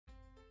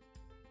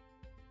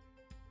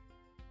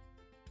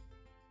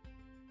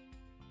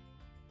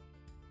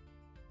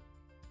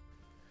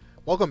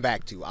Welcome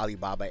back to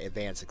Alibaba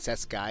Advanced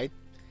Success Guide,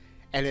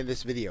 and in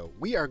this video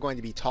we are going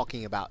to be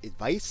talking about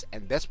advice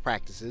and best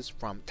practices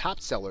from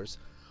top sellers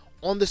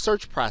on the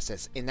search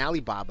process in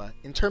Alibaba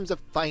in terms of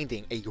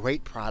finding a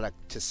great product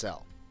to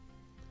sell.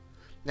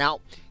 Now,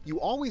 you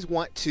always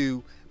want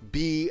to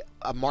be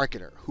a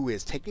marketer who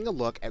is taking a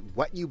look at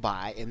what you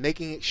buy and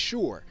making it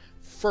sure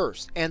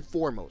first and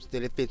foremost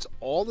that it fits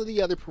all of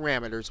the other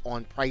parameters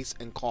on price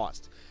and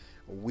cost.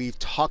 We've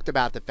talked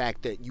about the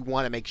fact that you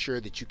want to make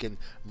sure that you can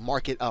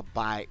mark it up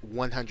by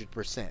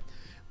 100%.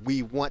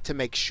 We want to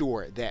make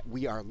sure that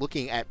we are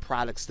looking at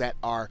products that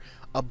are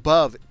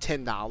above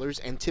 $10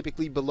 and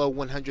typically below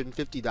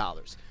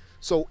 $150.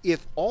 So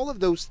if all of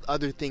those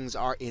other things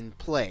are in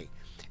play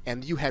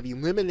and you have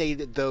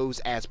eliminated those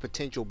as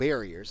potential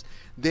barriers,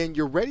 then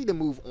you're ready to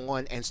move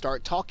on and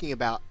start talking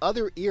about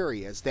other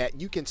areas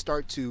that you can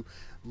start to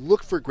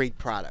look for great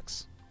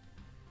products.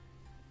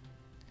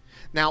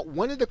 Now,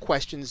 one of the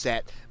questions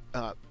that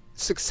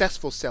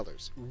successful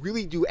sellers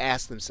really do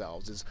ask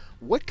themselves is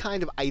what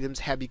kind of items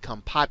have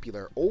become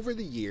popular over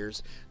the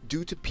years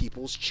due to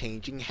people's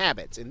changing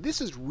habits? And this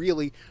is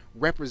really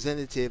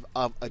representative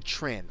of a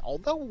trend.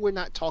 Although we're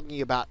not talking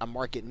about a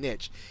market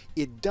niche,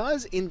 it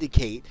does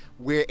indicate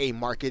where a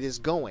market is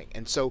going.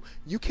 And so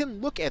you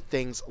can look at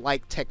things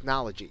like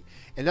technology.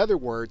 In other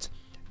words,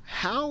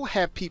 how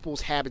have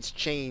people's habits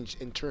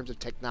changed in terms of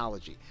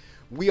technology?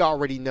 We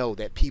already know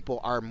that people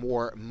are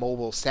more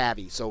mobile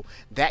savvy, so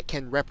that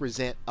can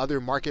represent other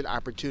market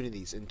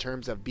opportunities in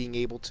terms of being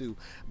able to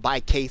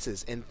buy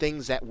cases and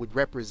things that would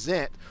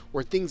represent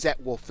or things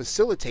that will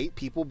facilitate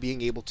people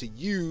being able to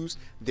use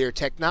their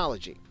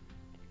technology.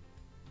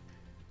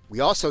 We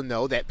also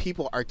know that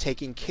people are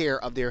taking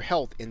care of their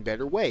health in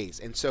better ways,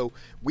 and so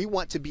we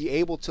want to be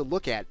able to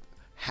look at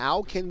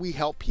how can we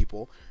help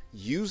people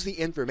use the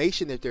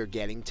information that they're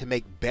getting to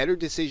make better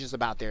decisions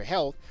about their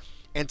health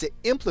and to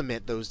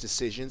implement those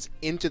decisions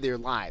into their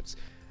lives.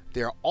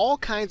 There are all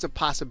kinds of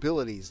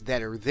possibilities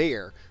that are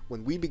there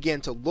when we begin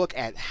to look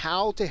at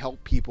how to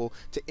help people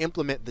to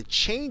implement the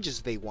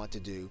changes they want to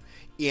do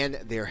in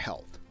their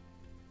health.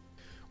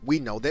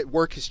 We know that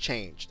work has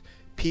changed.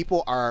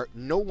 People are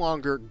no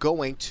longer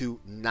going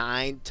to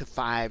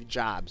 9-to-5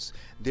 jobs.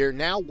 They're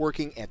now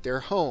working at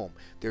their home.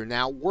 They're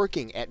now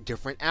working at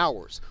different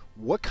hours.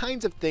 What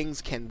kinds of things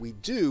can we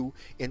do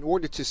in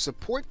order to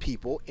support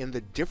people in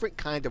the different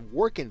kind of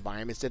work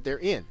environments that they're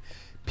in?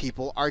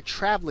 People are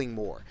traveling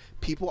more.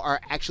 People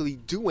are actually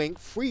doing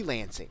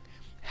freelancing.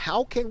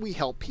 How can we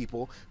help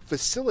people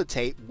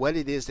facilitate what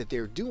it is that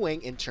they're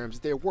doing in terms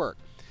of their work?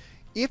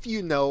 If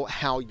you know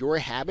how your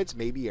habits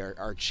maybe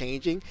are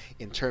changing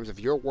in terms of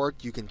your work,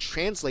 you can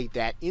translate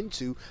that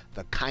into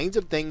the kinds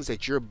of things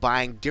that you're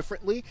buying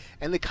differently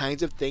and the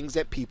kinds of things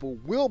that people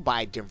will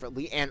buy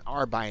differently and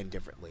are buying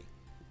differently.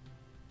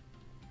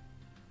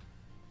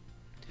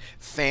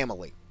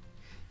 Family.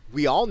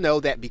 We all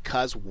know that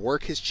because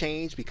work has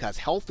changed, because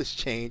health has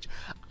changed,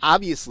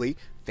 obviously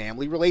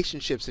family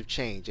relationships have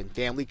changed and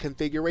family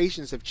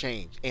configurations have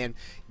changed, and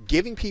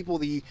giving people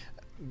the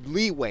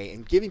leeway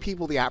and giving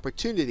people the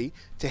opportunity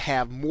to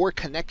have more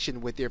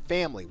connection with their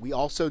family. We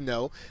also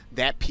know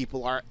that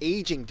people are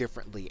aging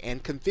differently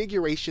and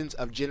configurations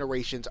of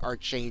generations are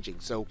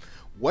changing. So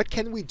what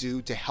can we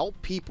do to help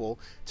people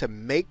to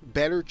make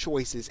better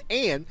choices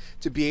and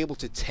to be able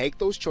to take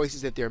those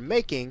choices that they're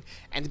making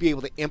and to be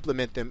able to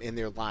implement them in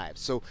their lives?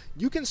 So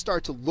you can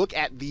start to look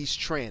at these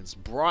trends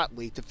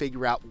broadly to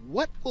figure out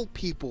what will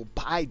people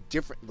buy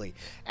differently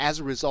as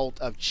a result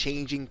of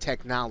changing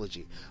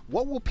technology.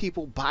 What will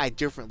people buy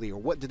differently, or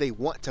what do they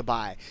want to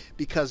buy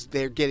because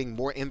they're getting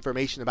more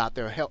information about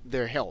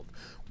their health?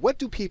 What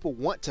do people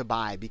want to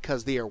buy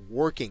because they are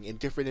working in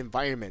different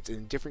environments and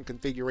in different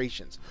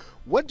configurations?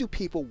 What do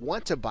people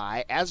want to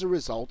buy as a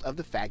result of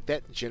the fact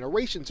that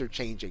generations are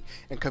changing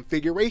and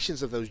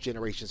configurations of those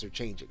generations are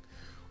changing?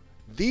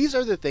 These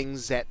are the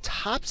things that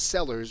top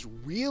sellers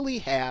really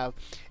have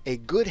a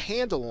good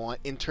handle on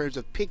in terms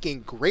of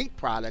picking great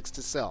products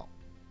to sell.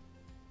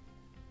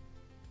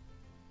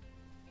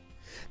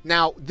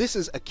 Now, this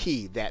is a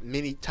key that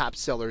many top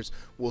sellers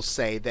will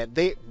say, that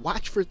they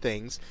watch for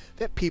things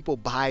that people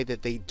buy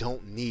that they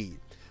don't need.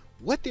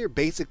 What they're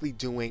basically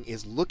doing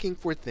is looking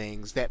for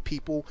things that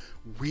people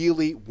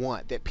really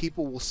want, that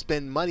people will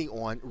spend money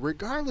on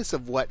regardless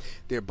of what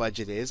their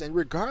budget is and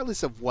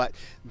regardless of what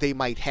they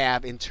might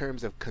have in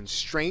terms of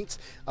constraints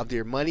of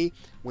their money.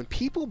 When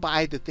people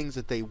buy the things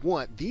that they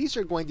want, these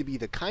are going to be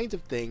the kinds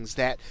of things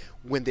that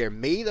when they're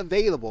made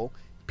available,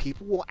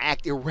 people will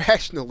act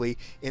irrationally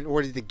in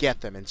order to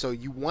get them. And so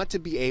you want to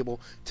be able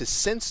to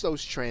sense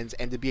those trends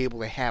and to be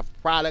able to have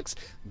products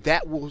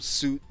that will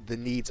suit the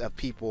needs of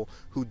people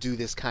who do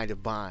this kind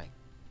of buying.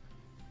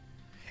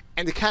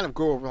 And to kind of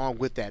go along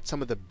with that,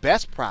 some of the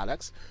best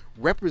products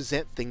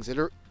represent things that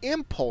are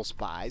impulse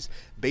buys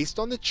based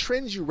on the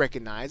trends you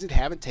recognize that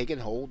haven't taken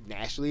hold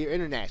nationally or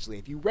internationally.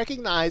 If you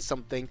recognize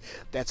something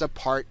that's a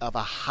part of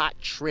a hot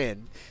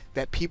trend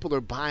that people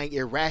are buying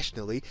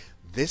irrationally,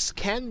 This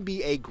can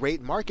be a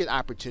great market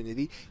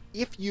opportunity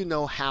if you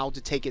know how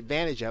to take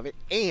advantage of it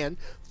and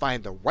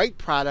find the right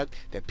product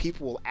that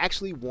people will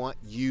actually want,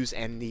 use,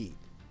 and need.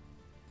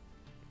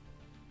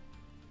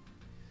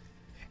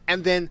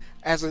 And then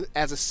as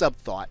a sub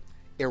thought,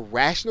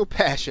 irrational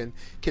passion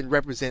can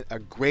represent a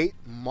great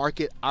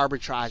market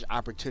arbitrage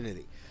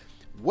opportunity.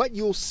 What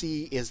you'll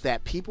see is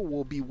that people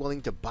will be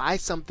willing to buy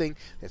something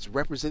that's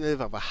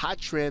representative of a hot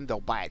trend. They'll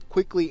buy it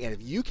quickly, and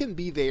if you can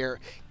be there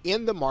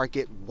in the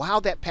market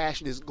while that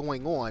passion is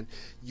going on,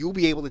 you'll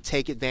be able to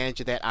take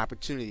advantage of that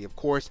opportunity. Of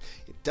course,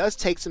 it does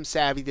take some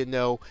savvy to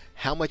know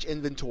how much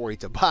inventory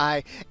to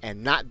buy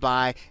and not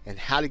buy, and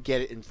how to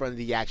get it in front of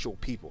the actual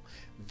people.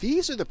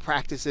 These are the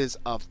practices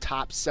of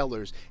top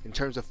sellers in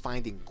terms of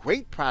finding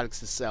great products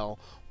to sell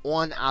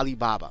on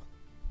Alibaba.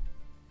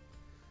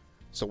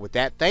 So with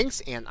that,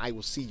 thanks, and I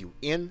will see you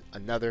in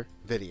another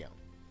video.